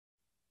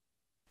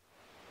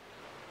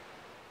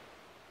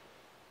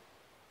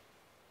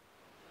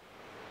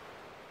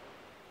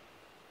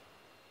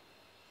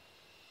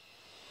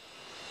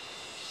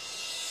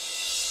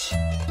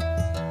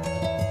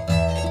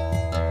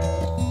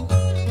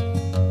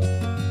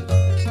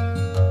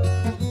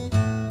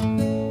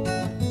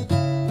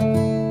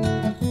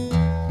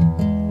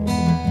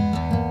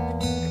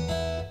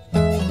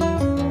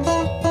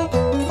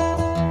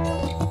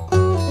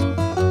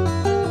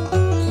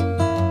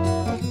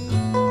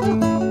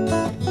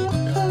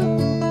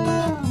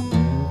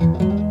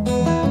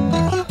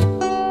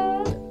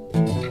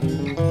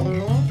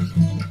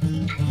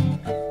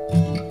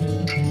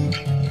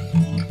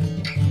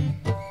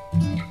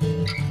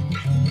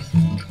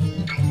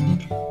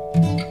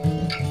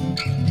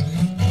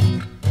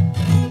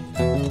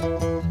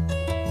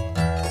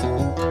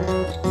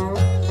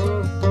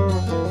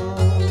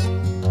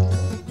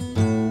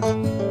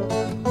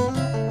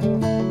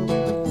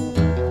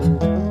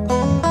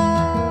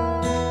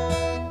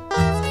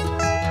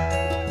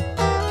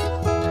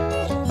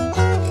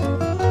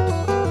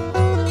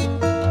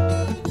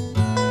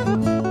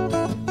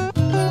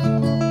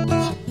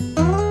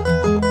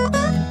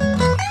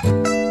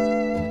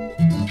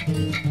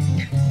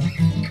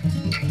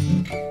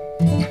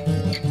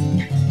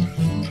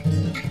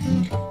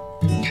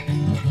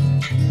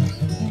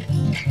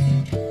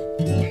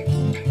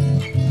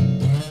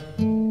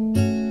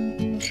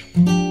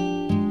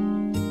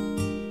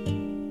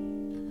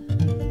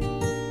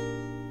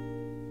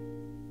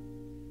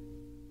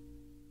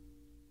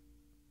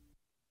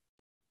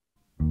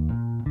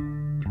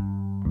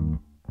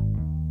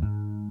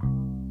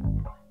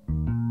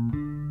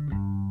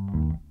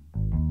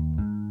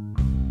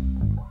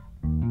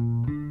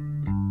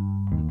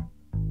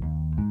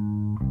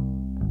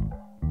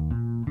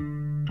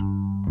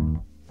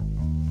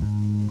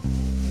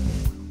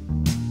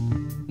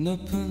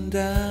높은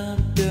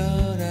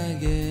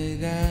담벼락에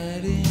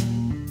가린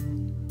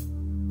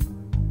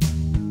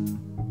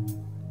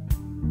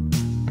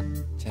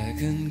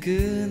작은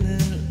그늘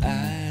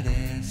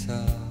아래서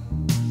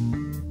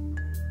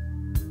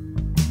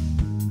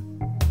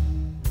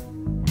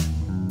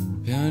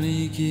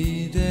편히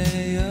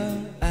기대어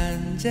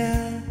앉아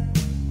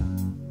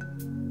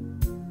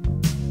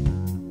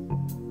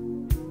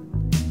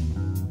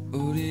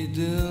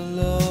우리들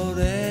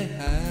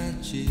노래하지.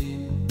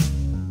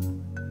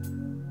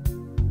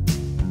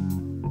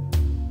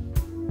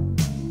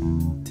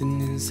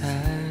 듣는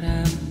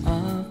사람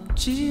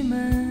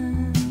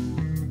없지만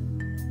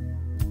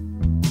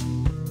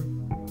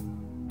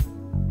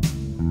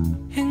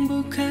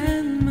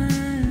행복한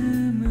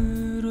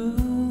마음으로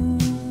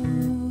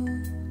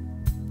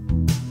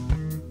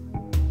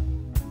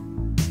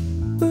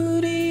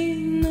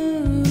우리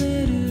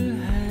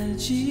노래를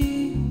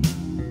하지.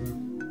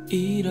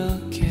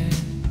 이렇게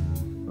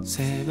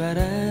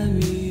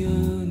새바람이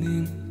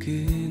오는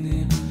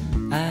그늘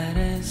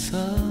아래서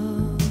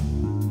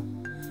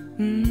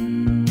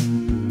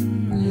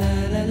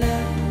라라라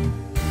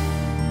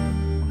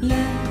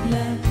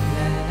라라라라라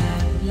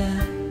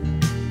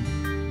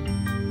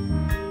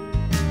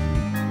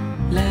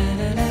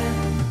라라라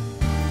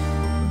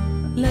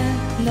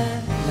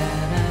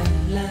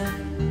라라라라라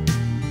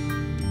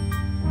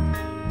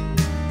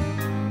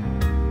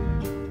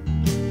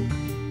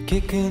키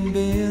큰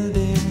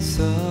빌딩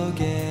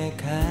속에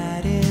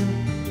가린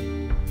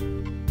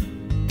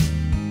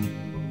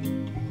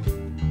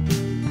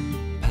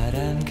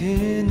파란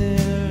그늘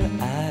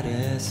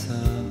아래서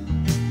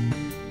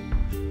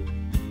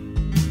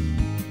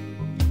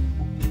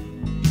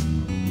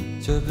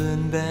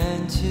좁은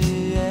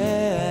벤치에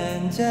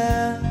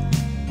앉아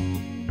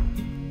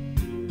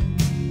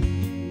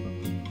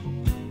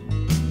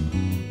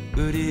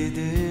우리들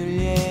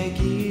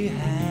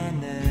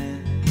얘기하네.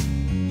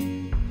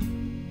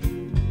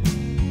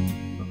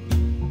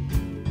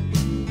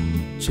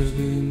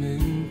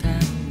 조금은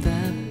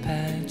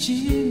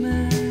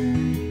답답하지만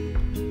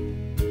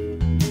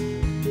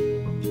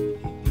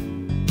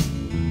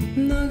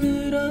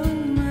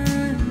너그러운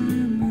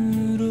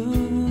마음으로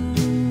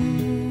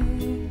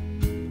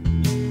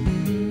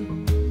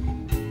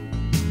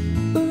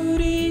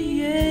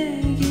우리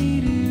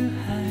얘기를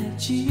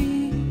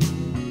하지.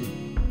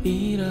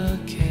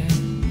 이렇게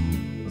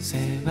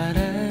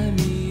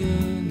새바람이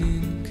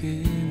오는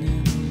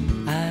그늘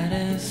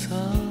아래서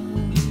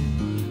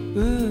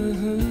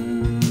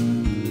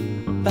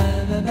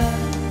빠바바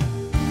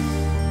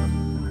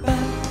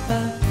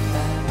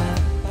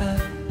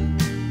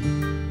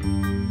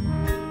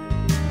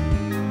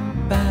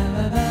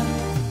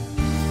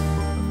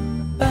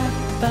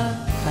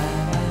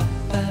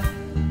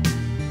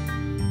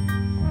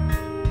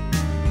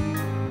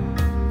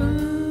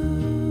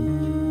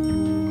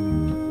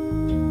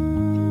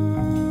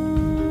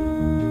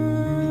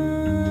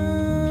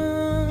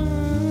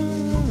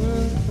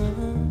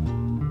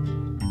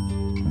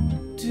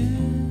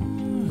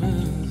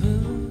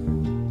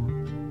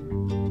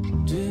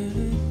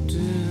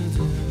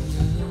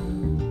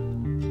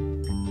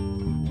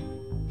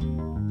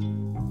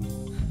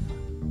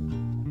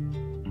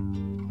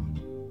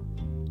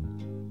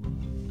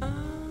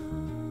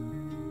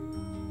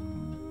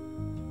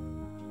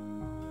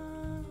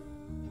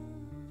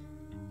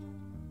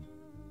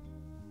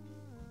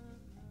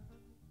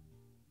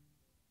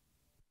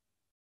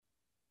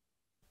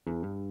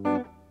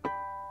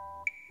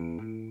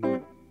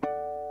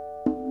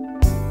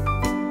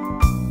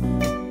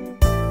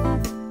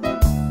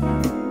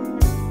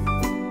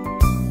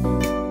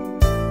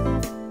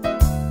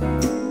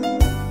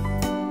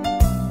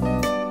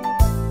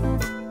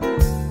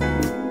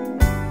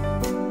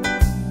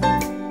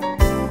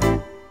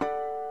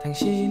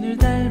당신을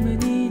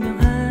닮은 인형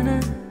하나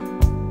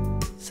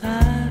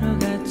사러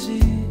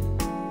갔지.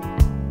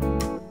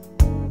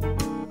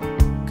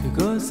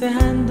 그곳에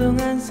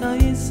한동안 서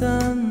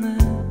있었나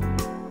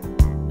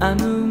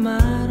아무 말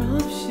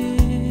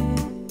없이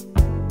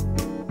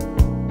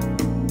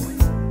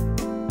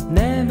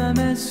내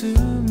맘에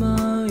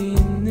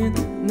숨어있는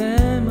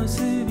내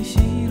모습이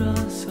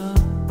싫어서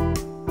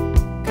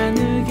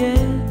가늘게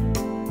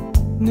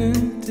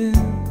눈뜬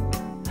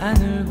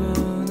하늘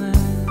보네.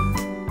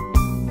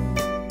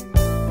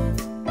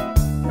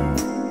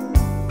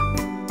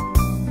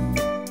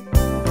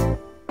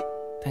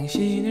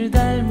 당신을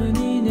닮은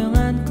인형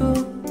안고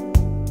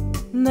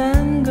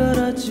난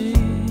걸었지.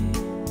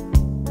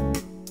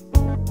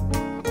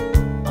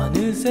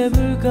 어느새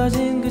불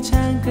꺼진 그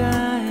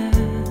창가에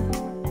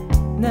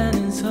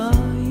나는 서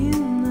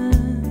있네.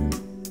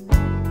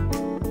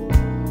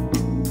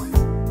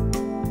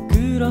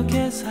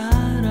 그렇게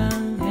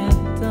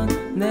사랑했던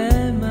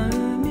내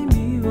마음이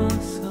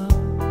미워서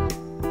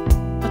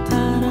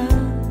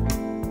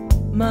허탈한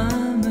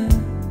마음에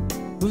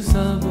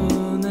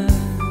웃어보네.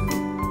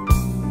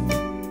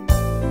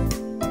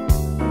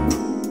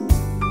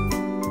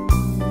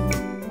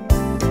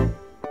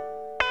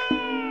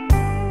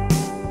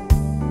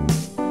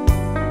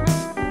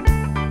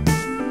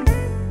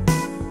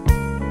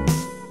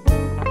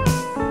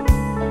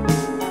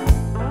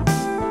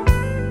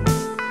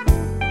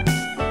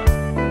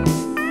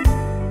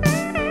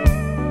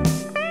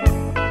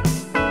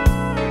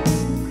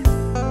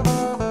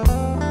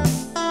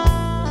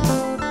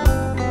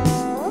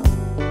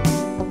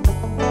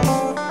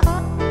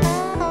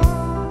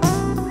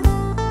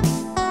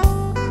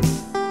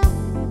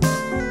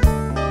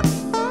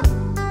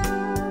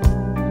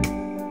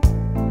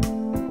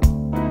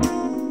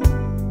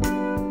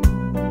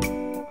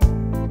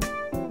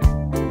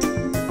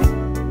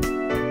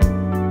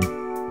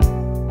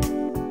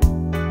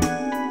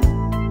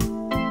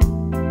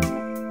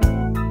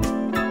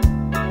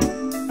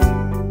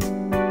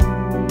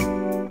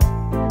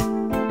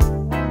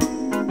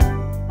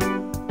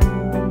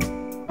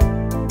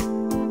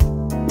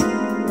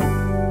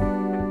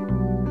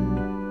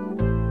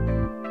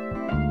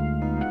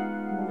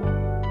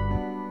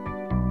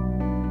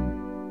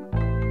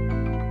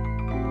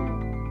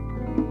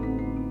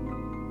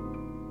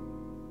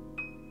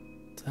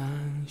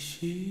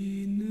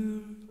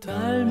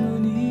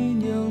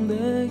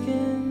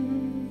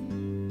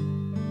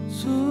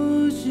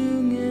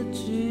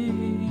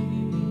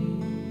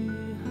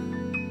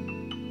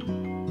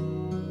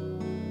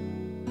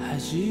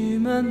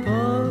 하지만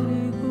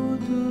버리고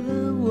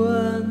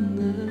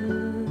돌아왔네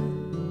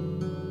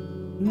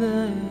내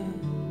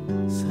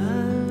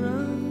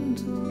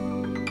사랑도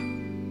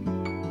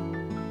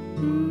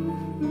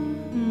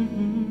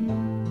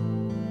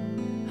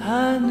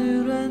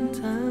하늘한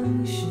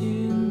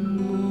당신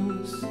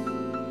모습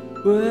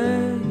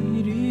왜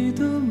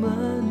이리도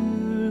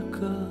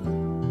많을까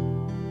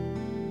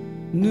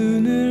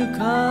눈을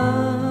감아도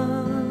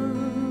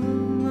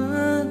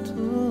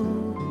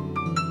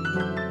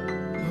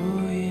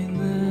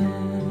보이네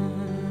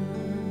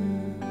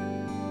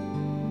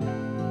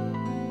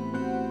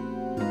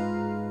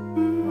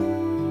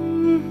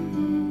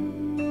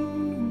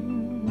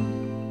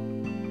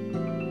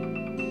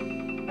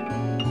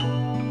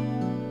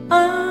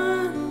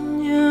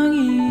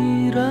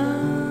안녕이라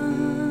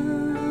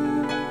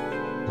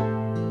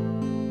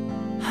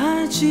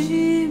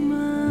하지만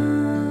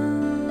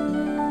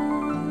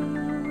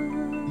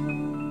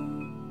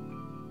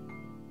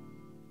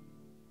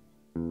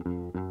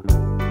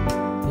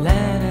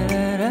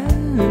라라라라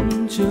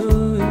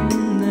좋은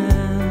날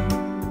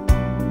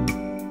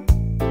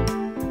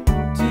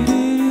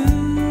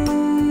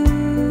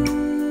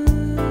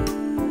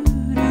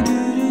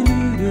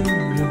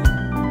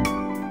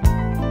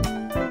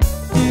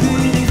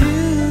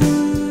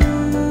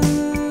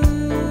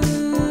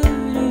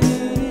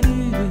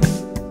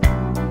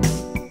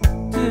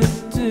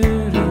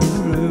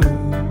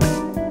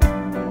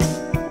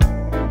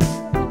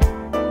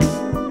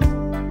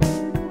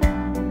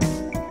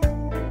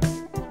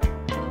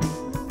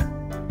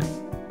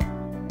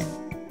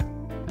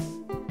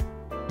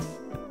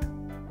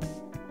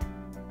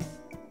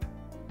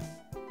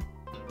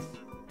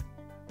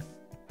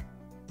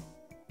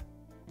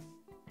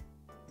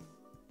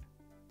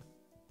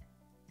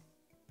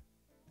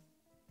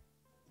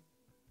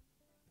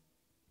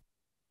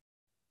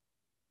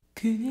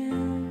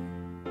그냥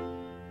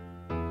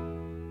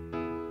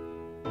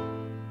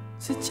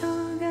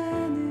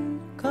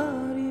스쳐가는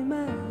거리만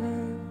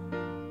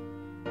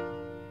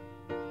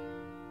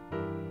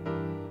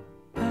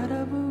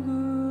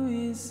바라보고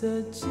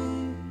있었지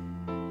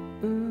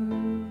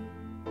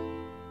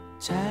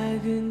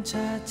작은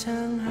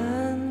차창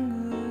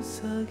한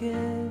구석에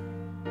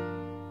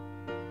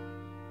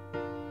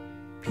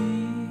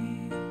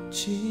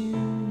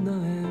비친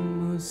너의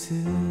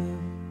모습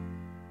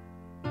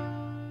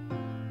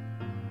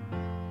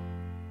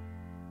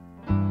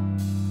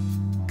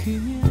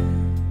그냥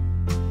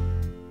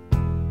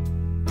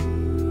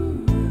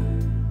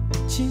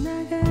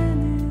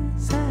지나가는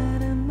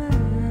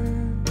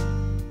사람만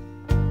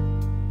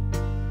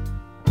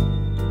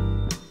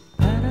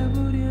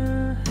바라보려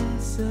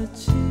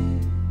했었지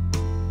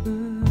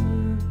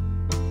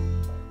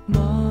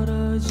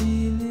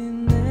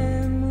멀어지는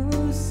내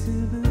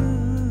모습을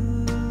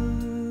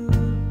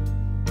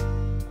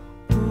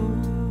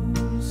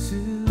볼 수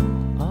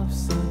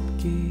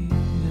없었기에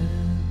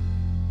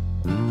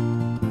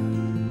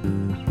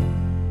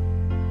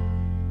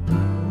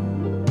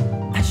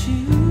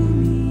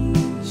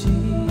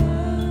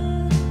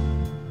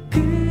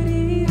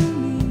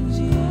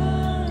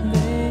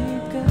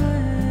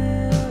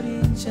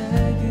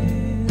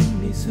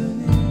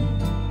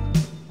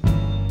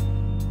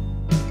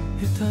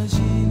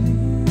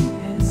흩어지는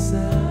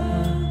햇살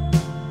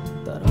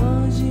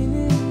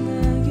떨어지는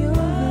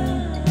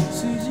낙엽에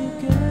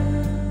수줍게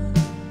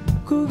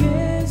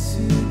고개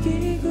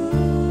숙이고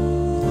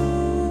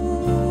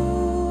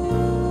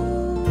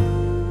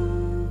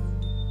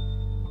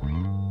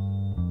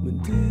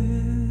문득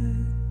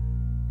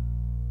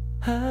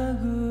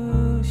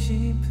하고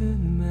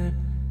싶은 말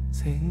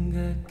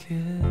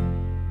생각해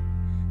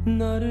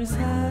너를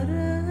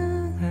사랑한다는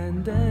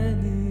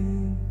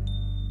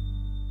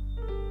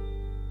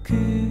그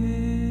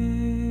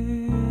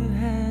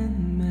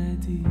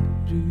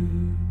한마디로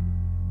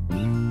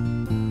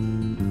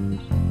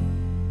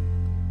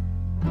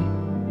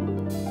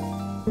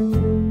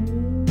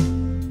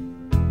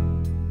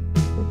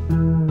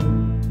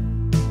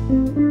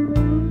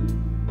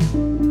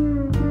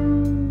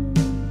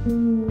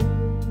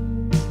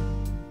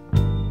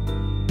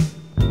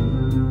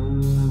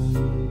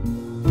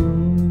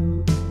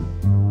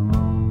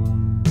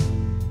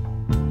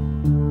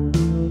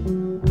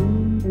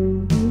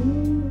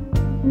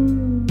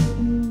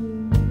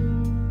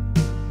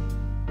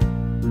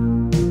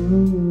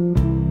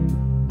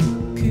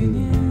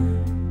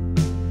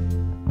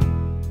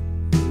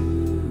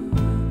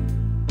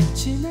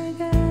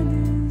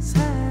지나가는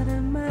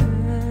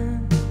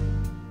사람만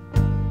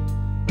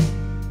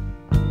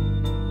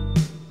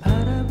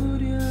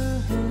바라보려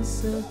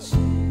했었지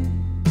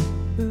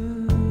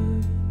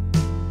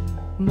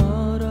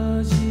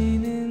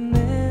멀어지는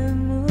내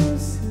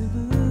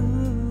모습을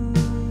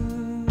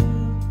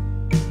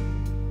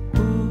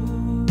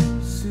볼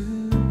수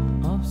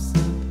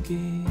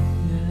없었기에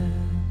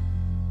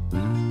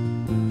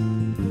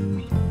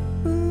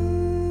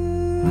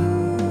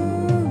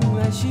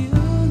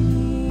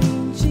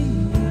아쉬움인지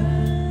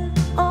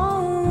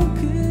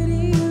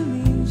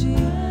그리움인지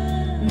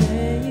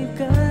내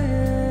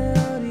입가에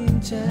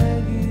어린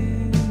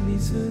작은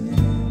미소는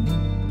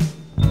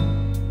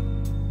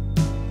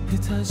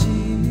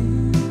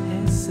젖어지는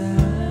햇살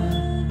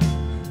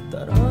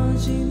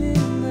떨어지는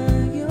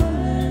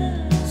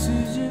낙엽에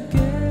수줍게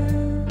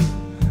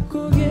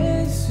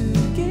고개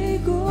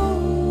숙이고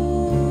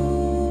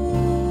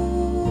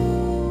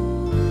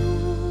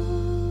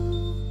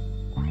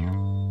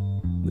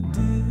문득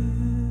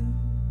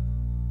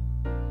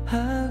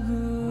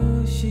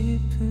하고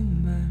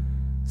싶은 말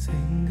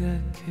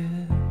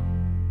생각해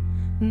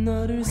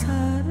너를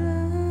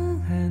사랑한다는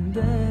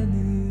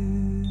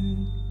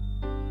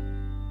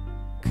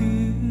그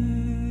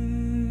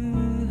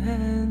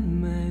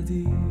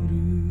한마디로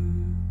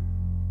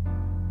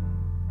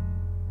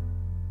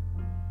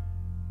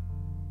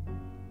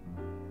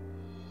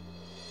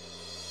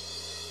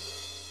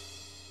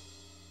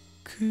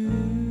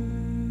그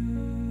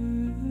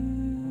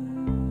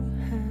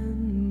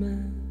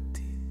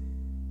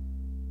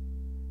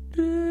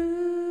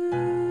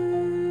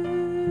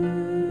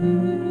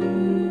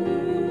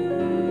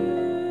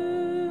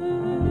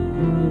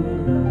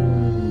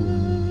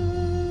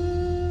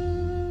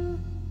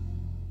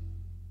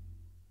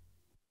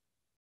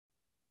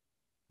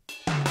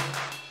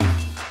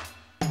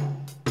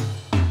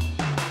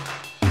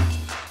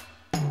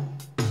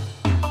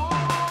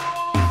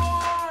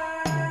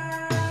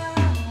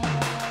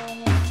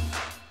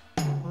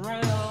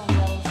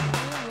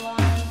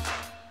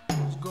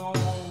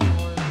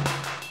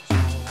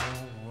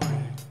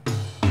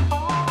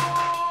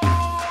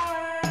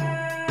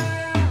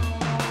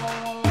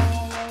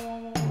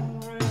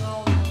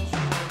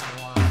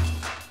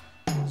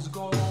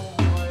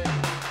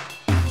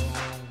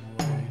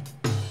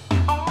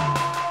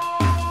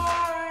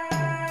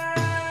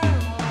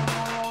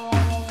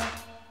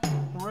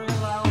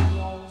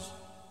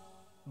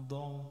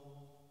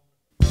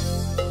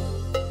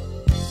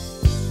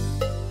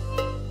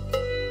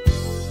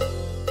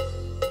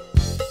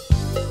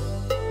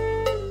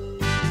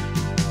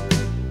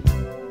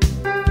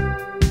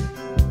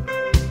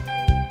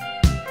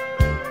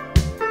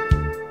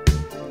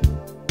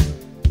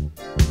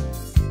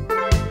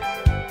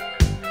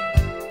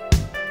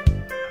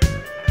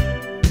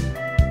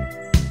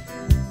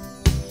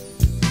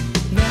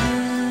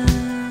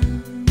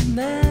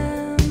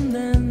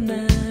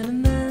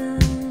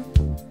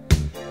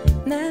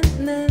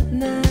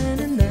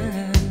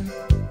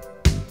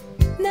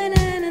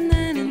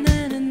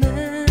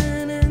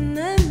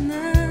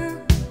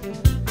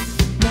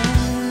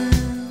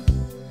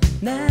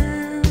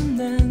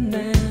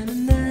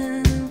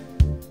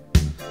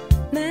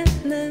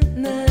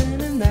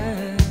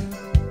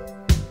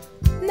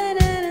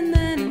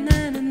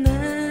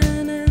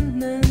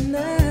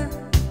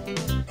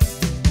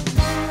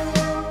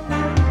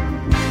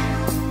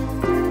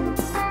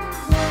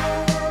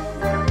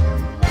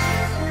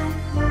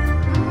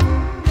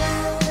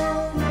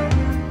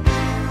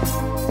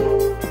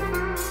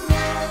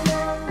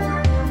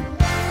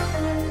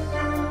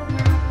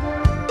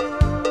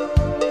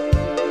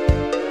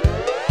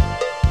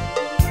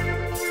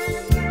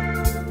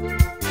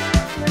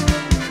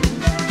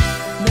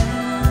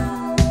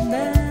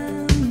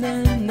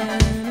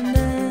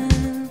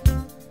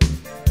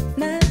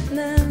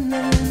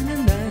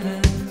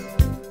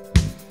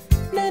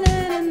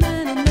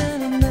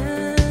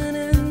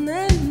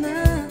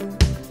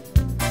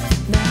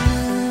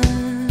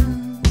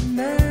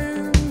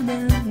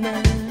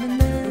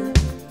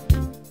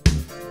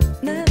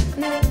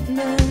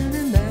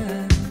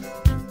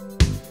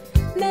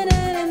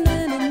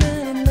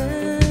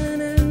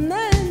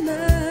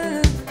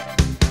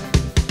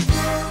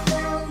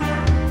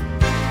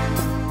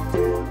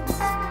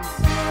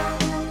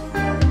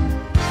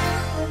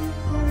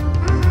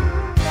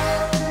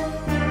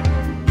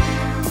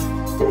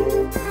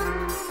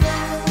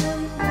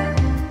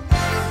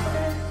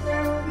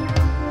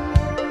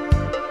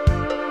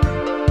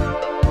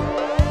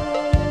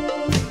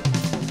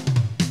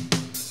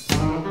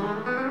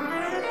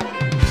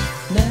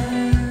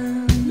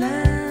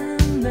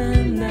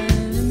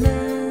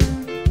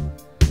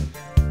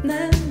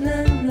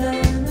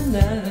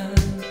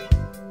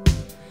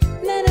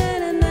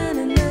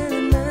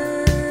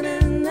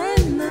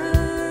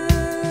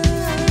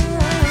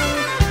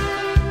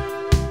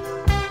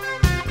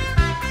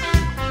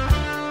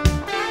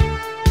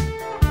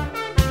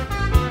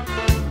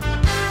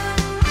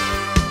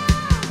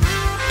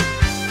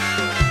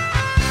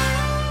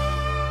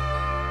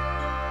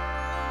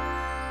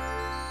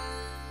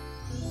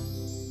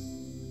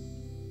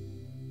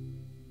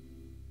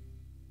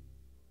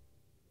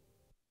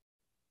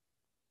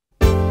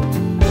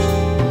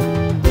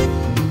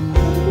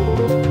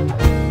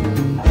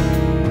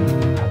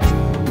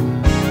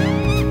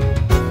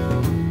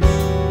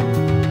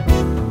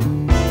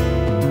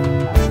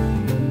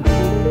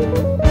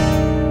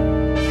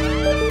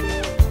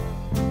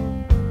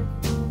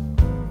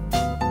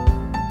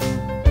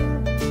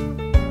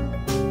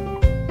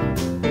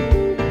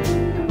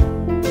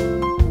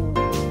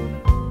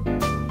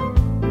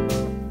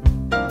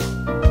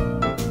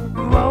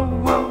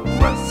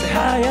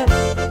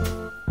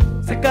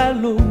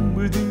색깔로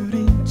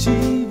물들인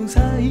지붕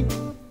사이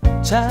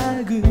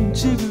작은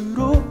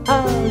집으로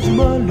아주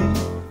멀리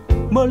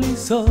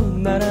멀리서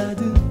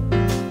날아든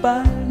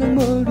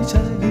빨강머리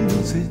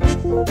작은 새.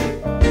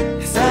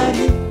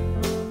 햇살이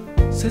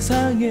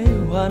세상에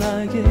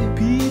환하게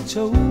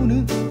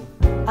비춰오는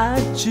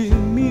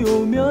아침이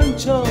오면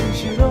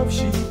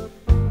정신없이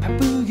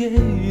바쁘게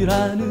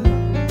일하는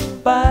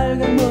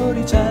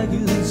빨강머리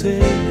작은 새.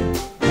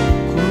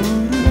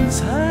 구름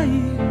사이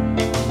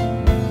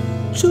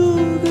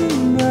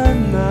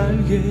조그만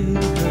날개를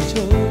펼쳐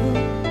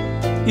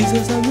이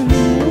세상을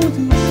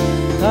모두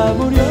다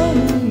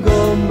보려는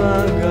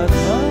것만 같아.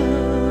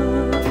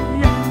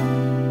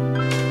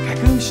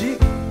 가끔씩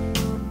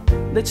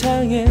내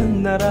창에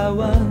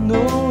날아와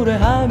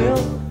노래하며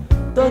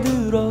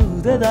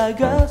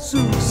떠들어대다가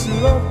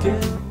쑥스럽게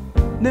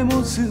내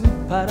모습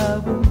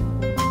바라본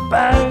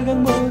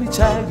빨강머리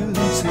작은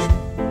새.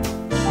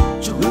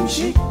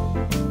 조금씩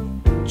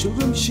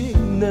조금씩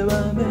내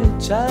맘에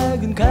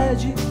작은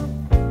가지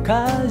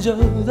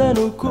가져다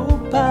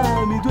놓고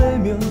밤이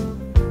되면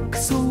그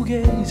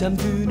속에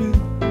잠드는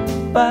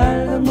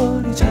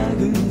빨강머리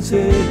작은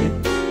새.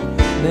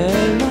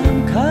 내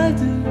맘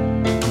가득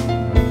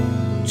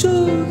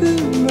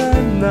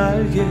조그만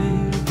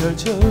날개를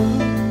펼쳐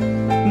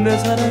내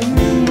사랑을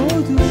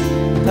모두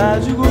다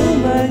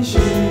주고만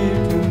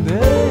싶은데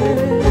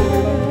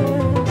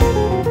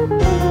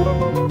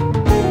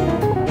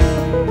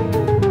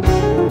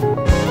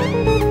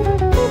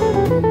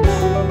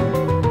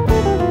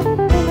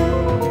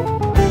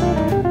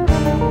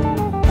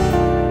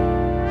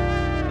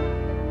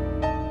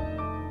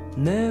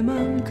내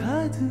맘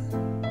가득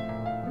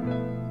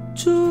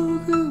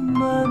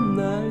조그만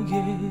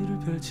날개를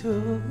펼쳐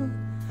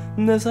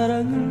내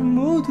사랑을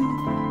모두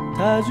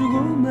다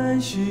주고만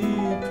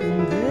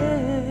싶은데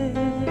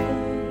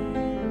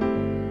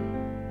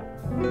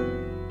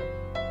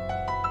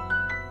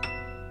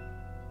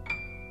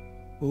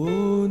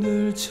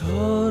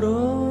오늘처럼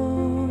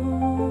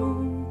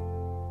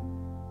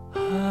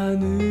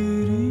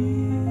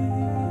하늘이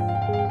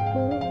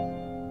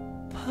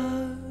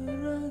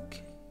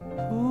파랗게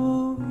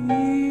보이면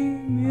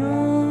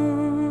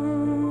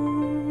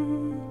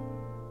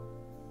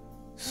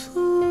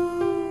소리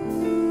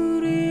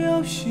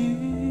없이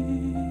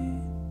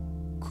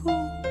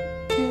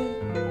곱게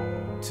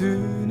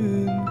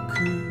드는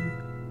그리움.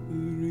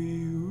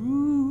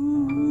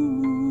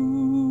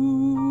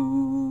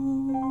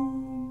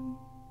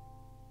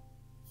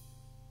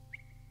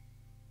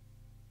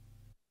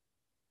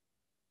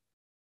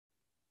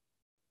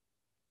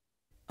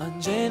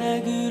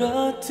 언제나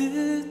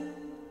그렇듯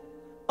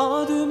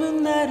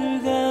어둠은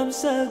나를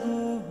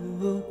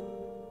감싸고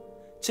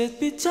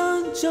잿빛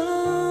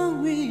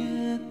천정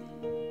위엔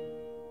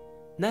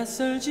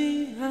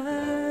낯설지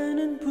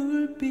않은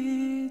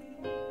불빛.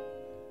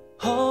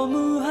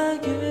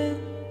 허무하게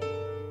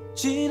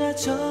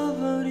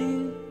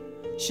지나쳐버린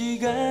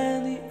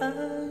시간이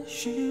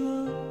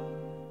아쉬워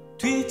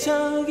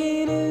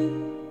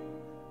뒤척이는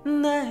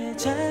나의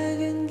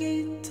작은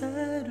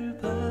기타를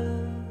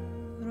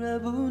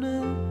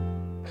바라보네.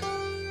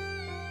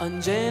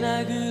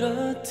 언제나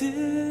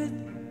그렇듯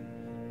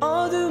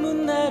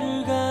어둠은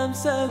나를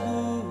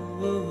감싸고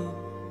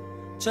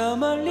저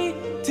멀리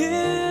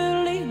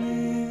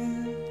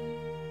들리는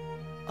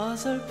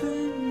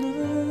어설픈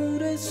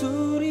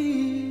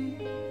노래소리.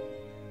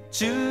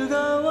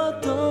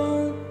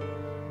 즐거웠던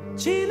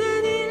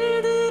지난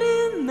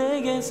일들은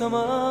내게서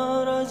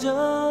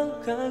멀어져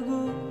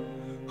가고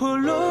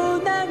홀로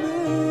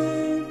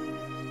남은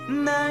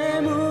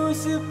나의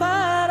모습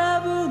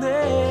바라보네.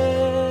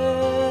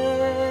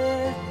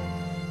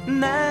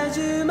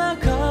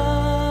 나지막한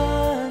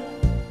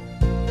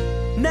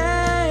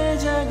나의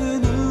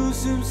작은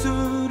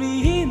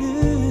웃음소리는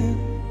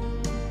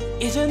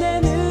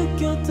이전에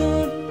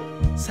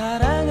느꼈던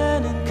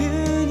사랑하는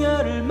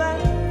그녀를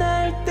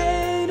만날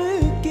때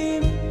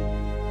느낌.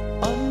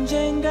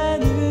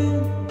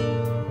 언젠가는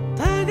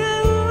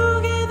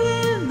다가오게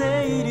될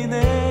내일이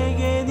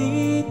내겐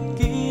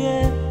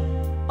있기에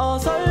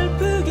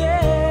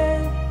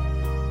어설프게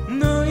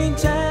놓인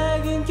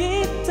작은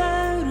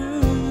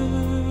기타를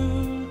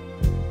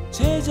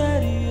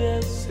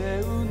제자리에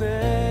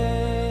세우네.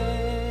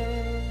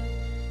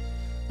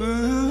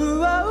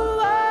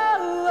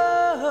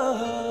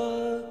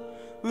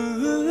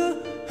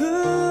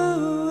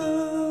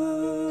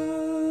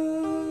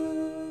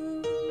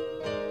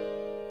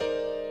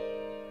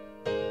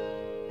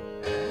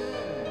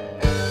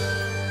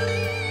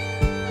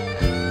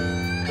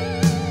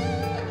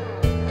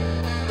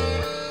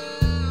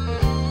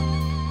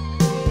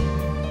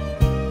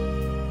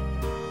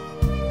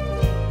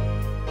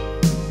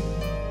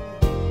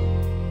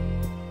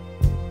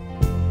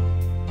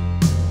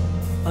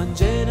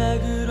 언제나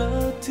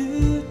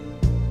그렇듯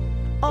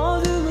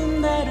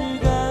어둠은 나를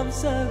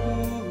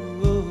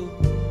감싸고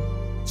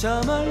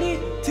저 멀리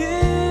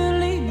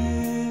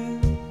들리는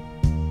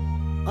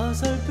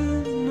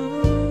어설픈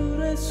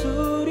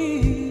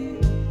노래소리.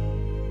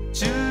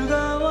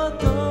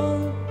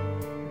 즐거웠던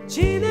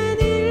지난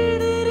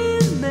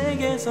일들은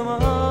내게서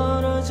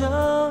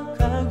멀어져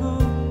가고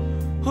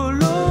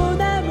홀로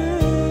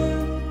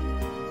남은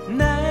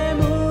나의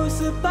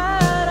모습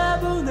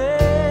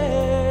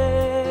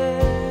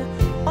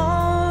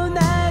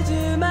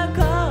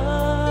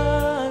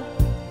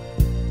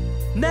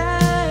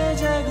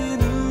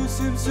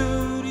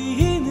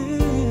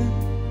웃음소리는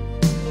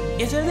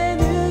예전에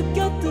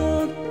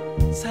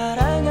느꼈던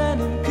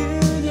사랑하는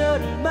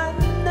그녀를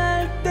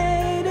만날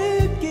때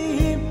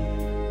느낌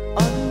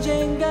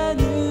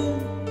언젠가는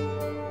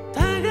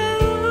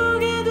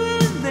다가오게 될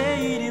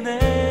내일이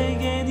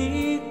내겐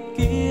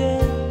있기에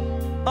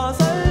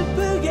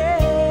어설프게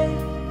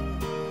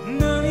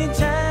누인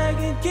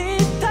작은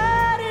기타를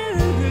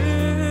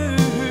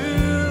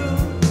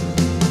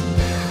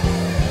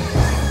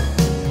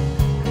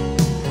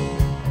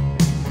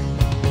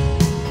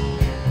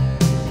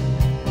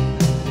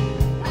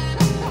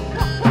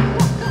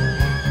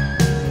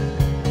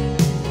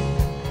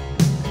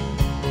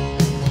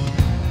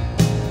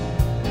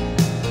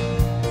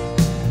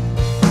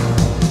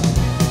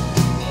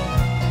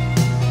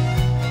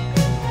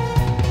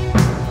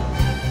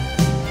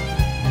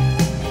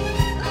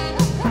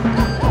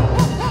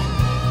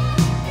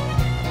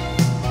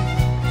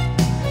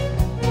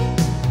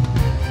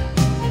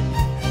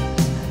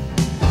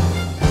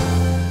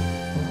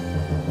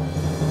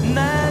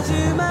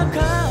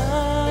나지막한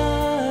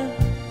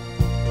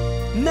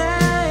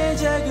나의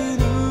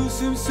작은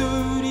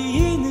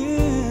웃음소리는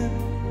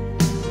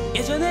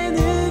예전에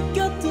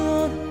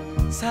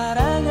느꼈던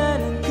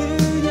사랑하는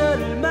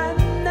그녀를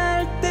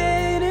만날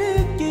때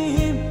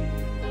느낌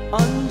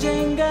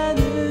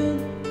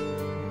언젠가는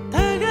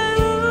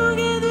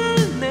다가오게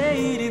될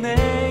내일이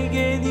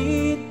내겐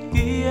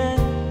있기에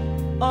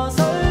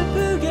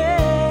어설프게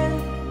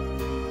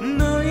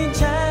누인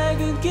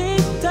작은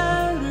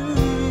기타를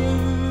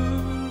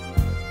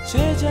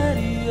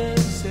제자리에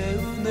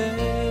세우네.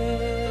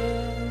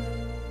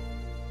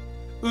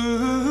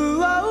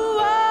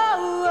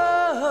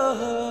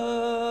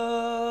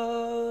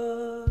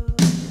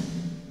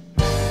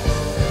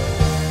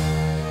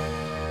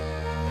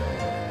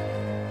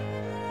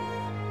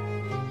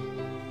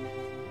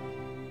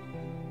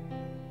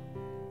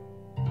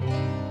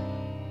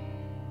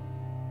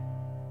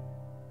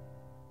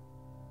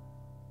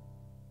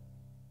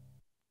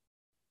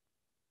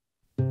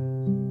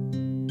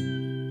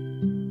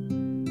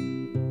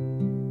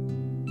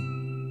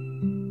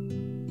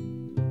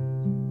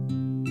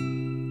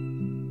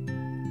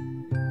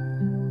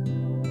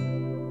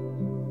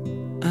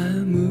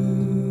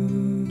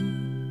 아무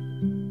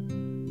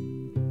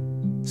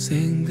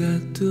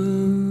생각도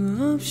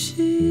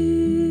없이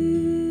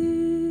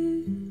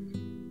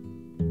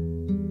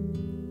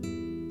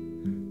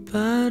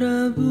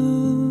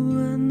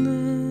바라보았네.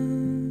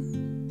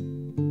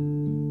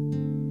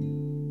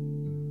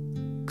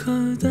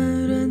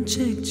 커다란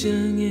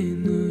책장에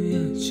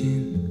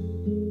놓여진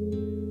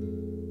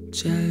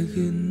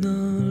작은 널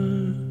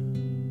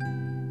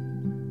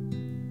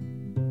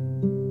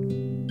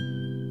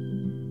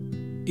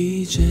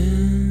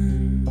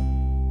이젠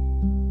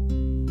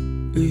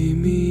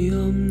의미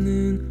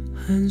없는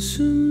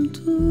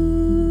한숨도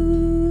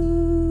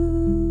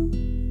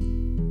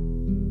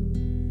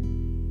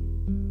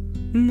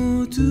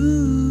모두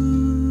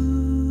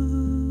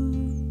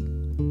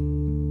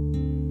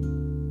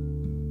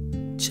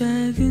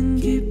작은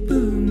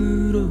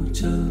기쁨으로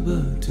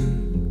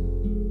접어든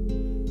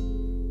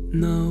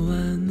너와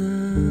나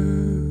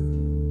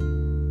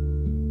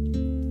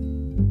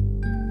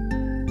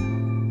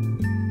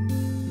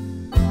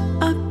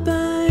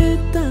아빠의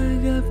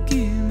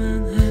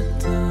따갑기만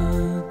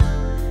했던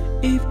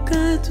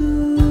입가도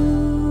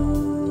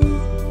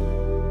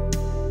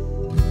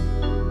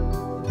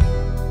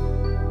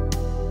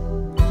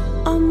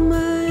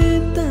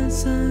엄마의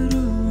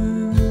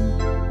따사로운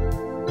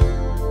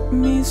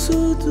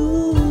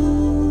미소도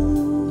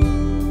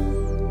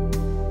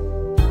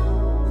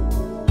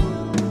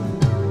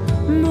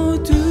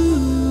모두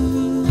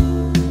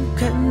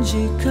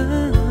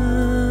간직한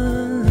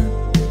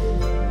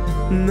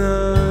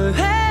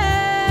너의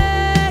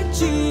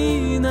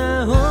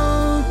지나온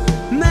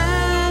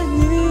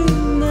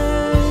많은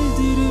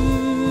날들을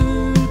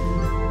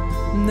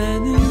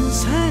나는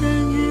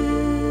사랑해.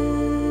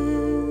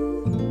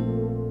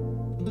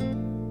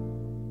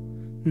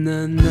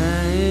 넌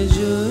나의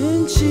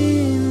좋은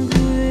친구야.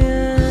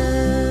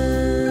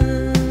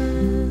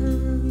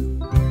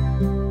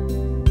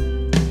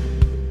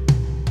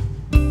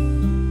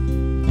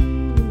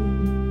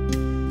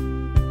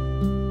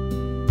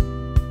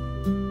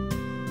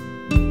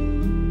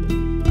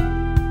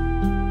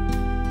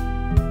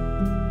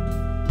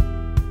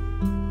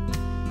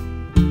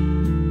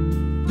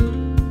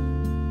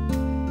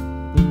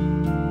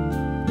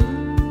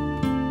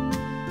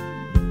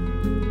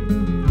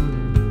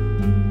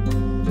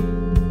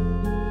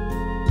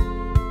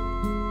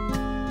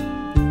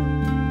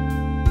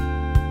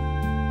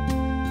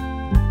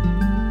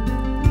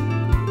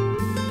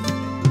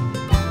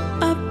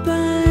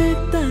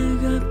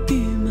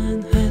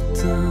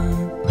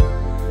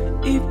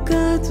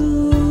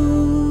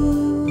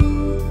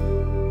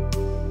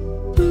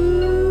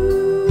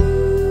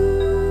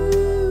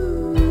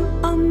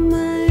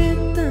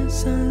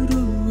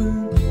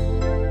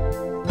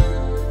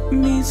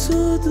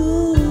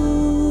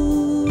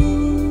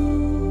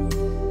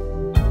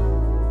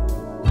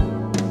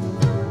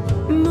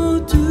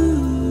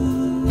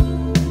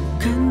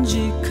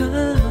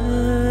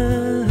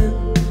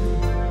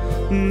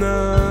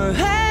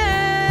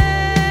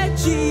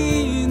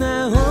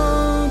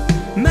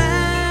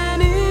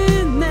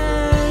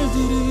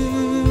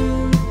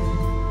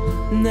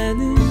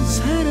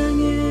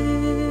 사랑해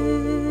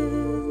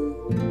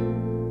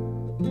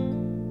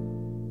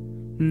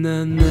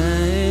넌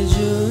나의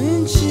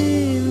좋은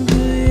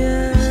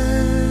친구야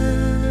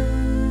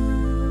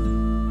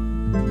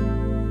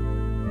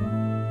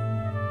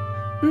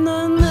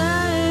넌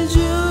나의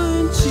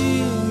좋은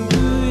친구야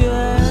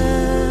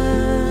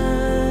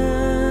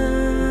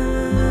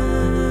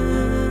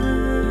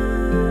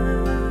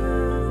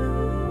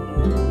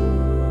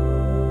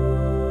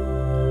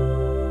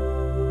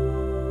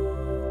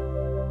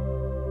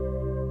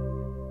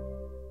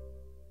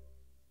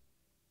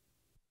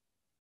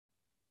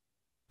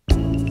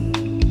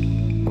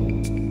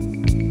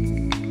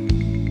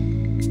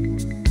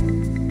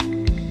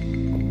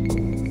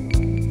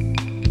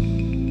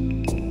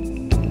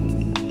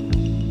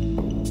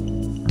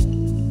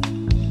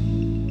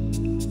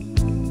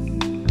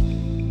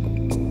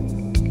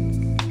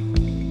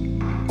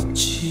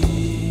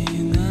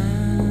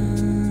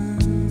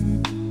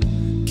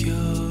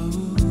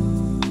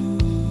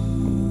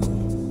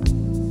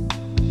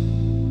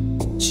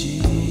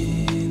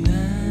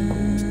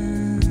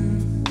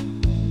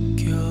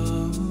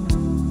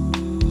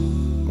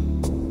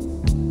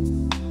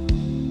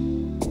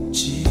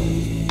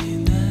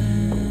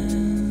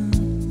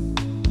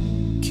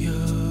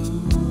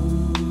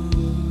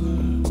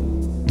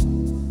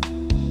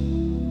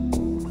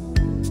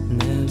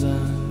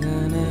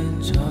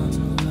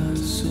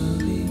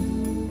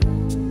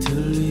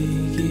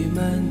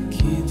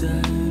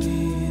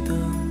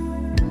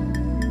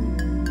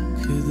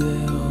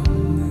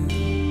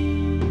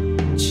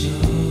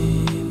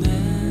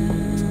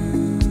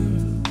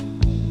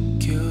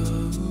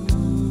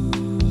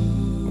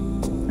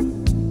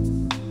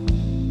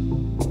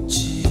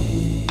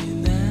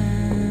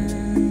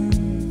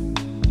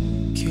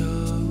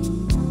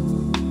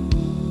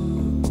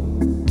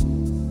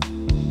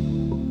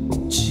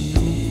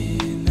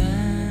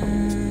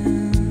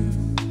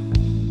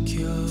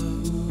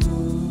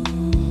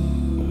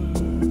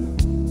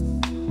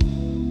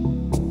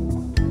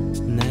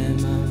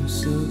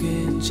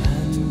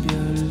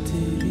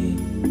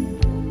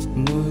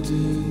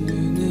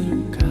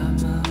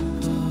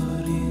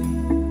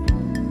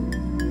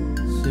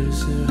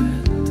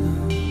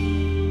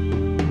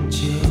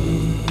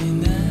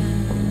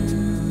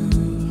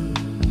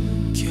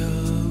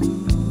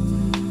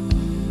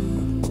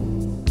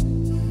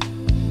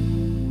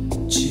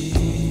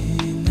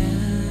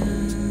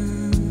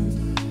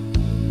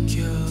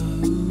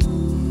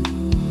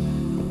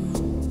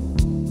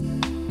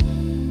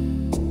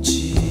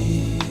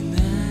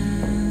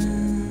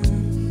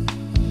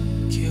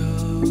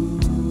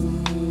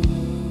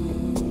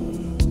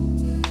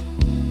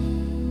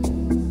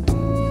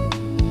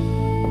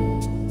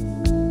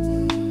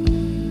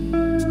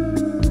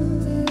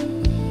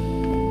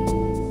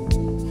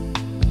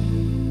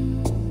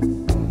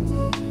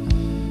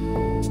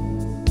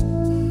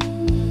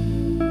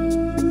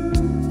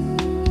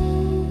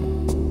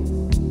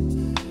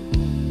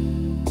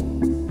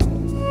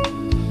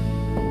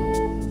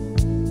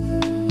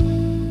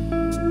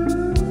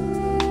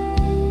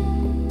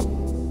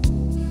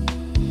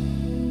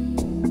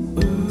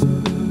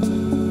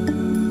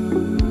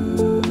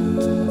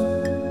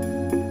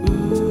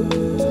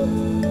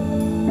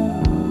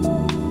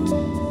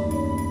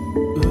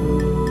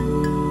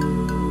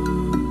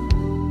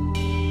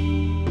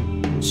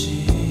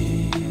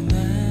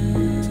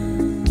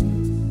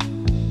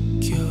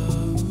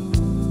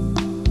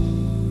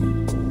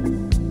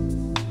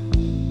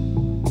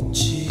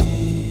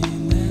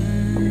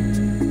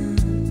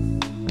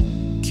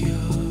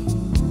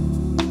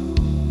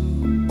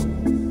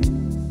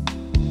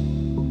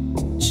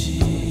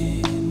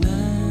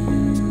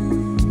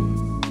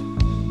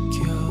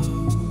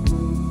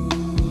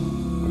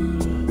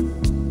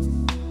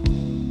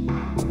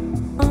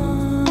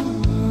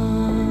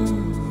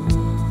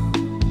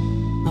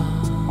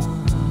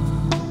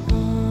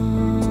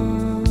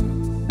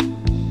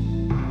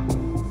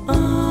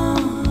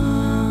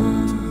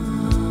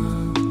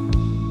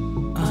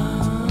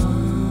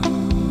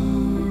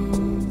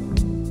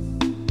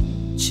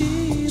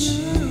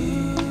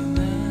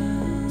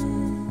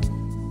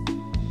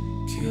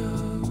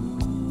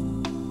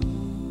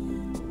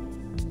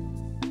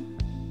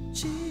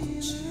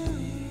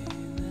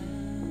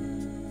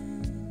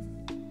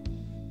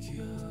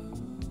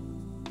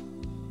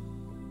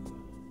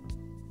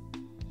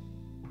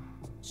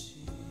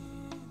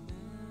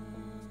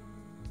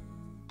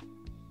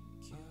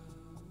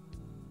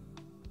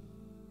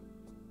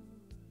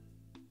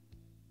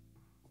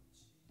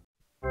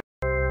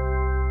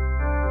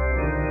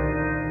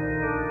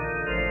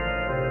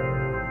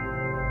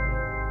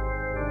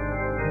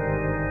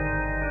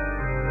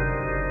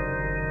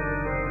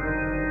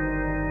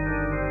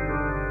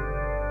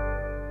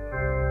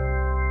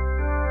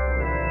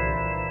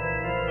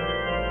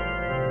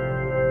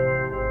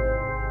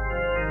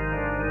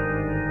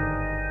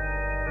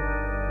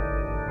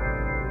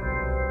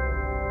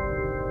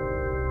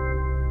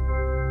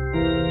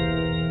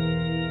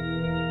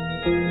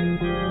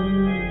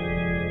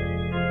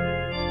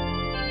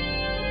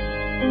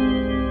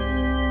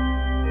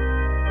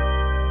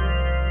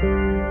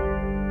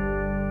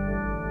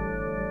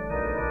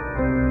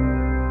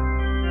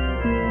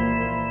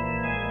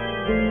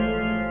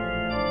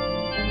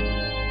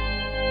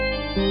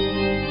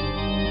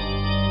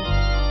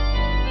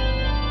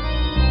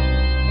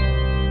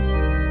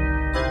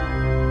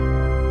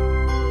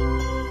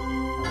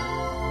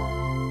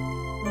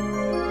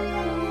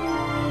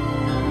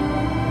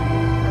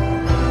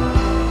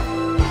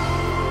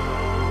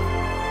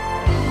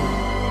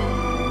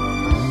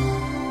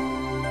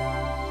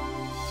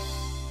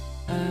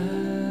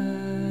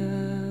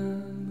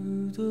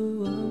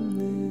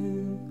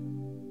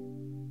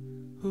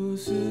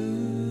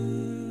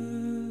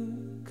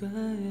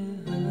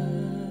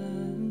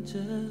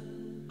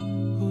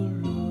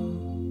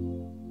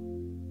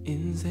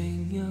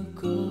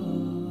인생이었고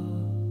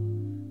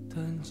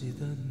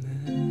던지던 날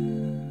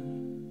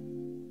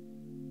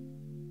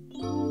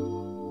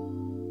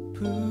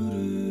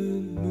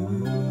푸른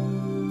물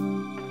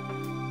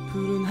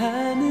푸른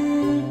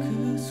하늘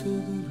그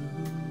속으로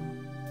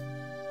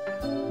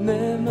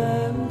내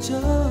마음 저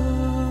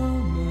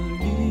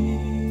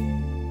멀리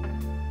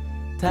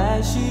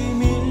다시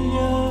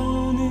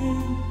밀려오는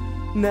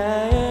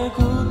나의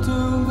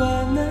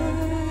고통과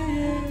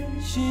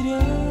나의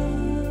시련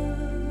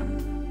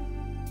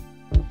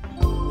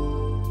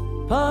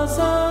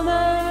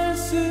벗어날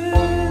수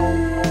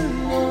없는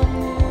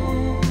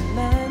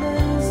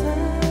나는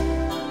삶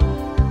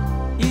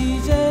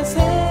이제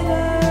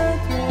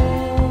새가 돼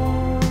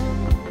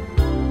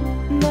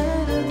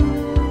나라도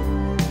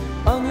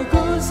어느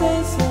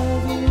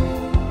곳에서도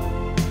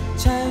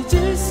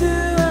찾을 수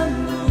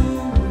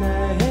없는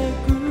나의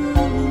꿈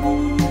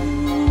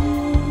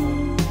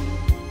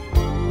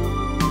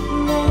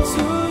내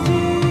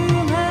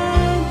소중한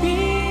빛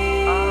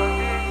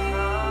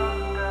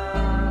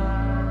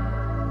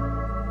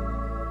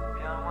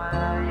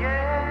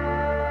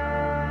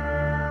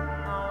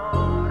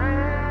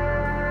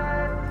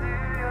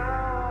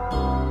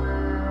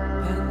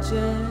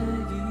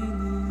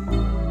반짝이는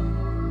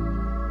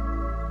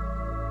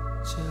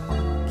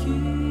저기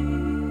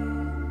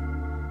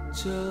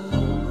저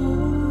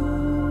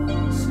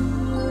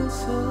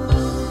호수에서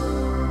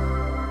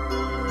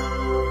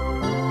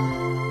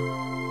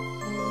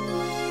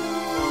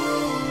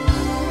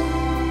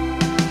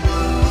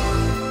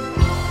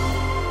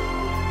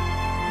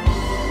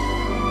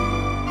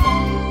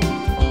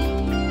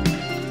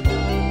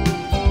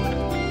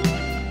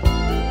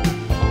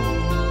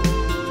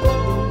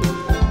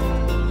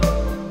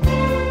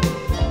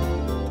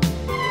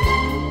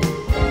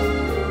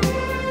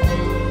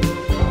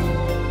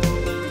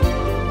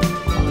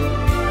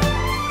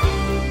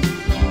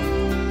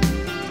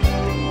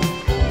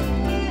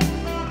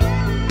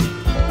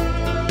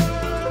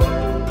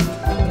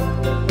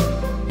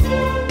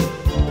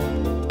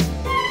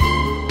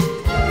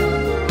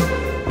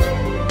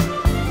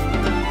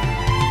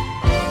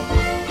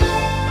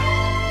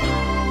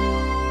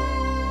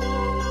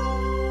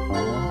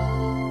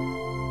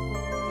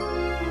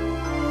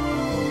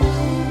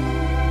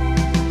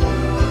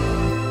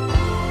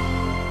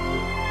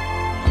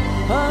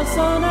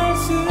벗어날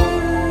수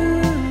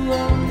없는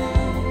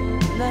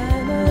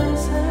나의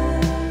삶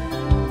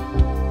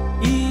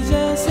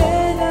이제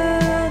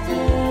새가 돼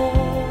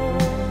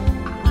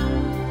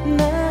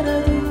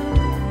나라도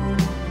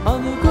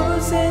어느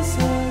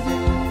곳에서도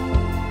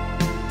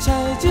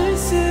찾을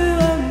수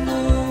없는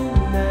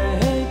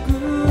나의 꿈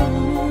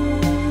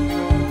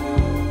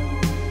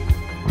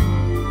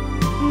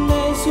내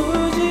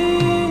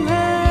소중한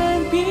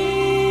빛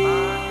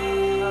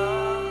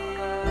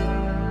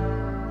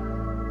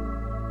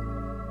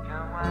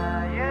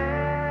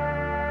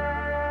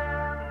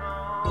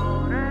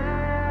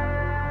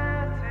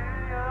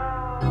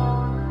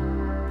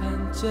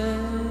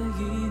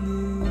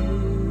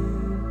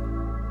반짝이는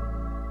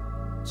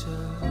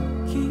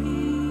저기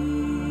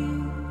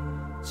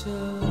저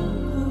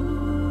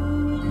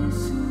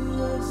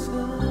호수에서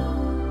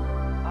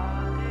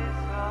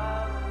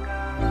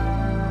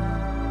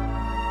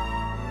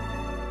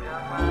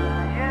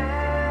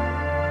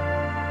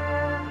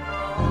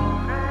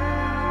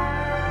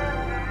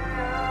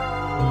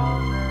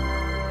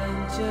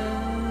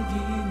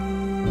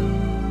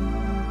반짝이는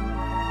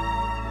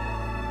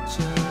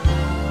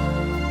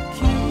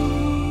저기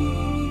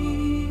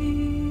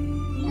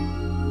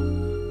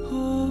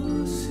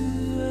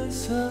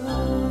호수에서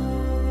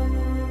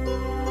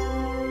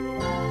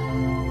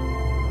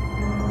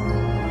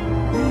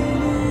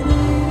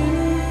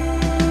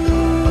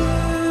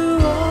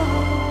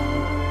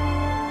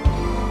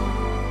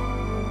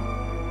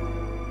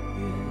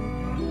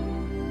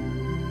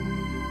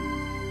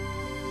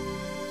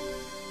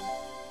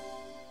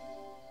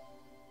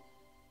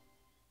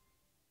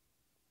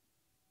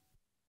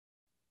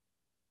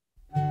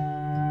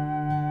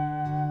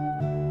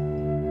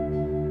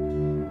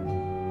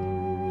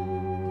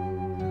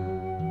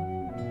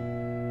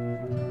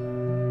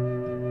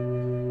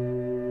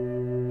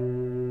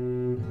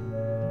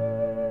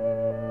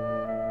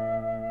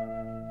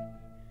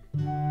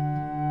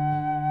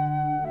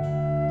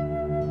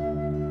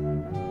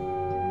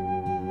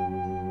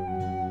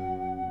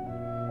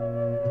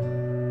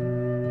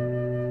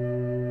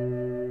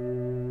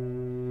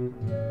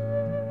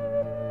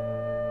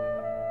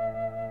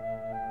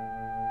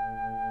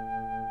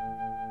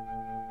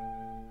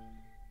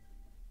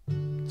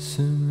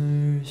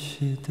숨을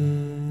쉬듯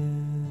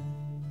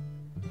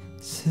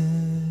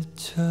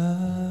스쳐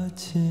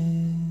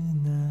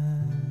지나간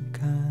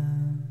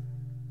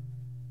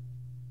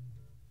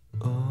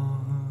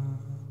오후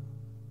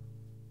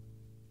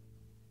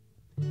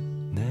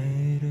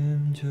내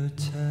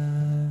이름조차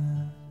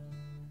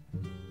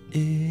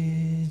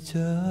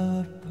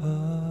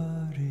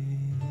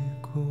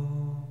잊어버리고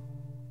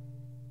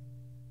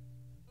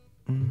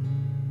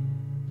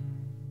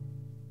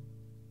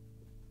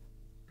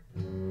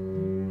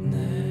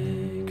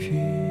내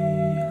귀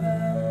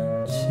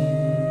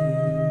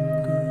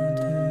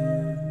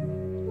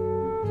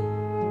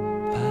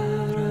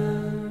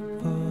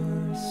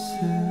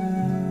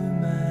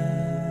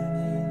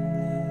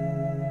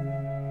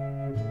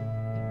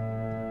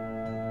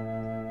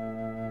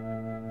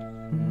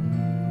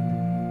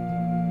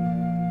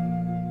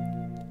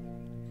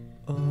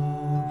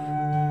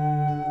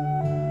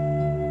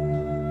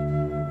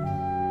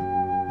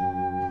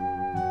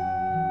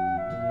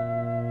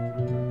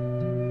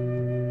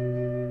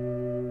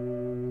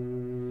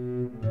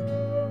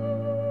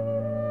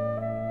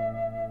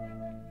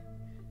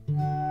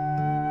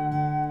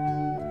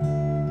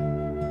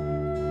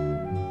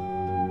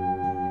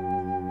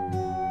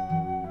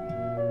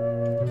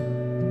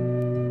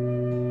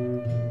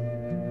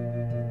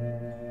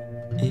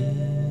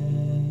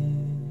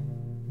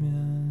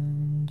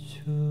이면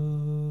좋아.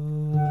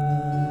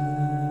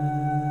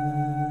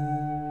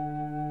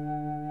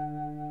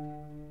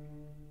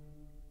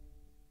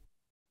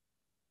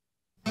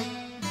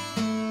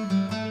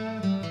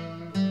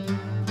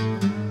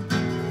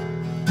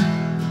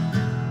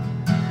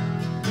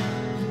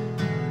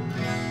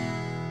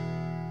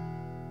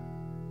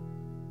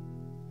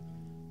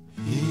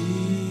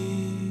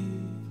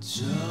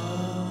 잊어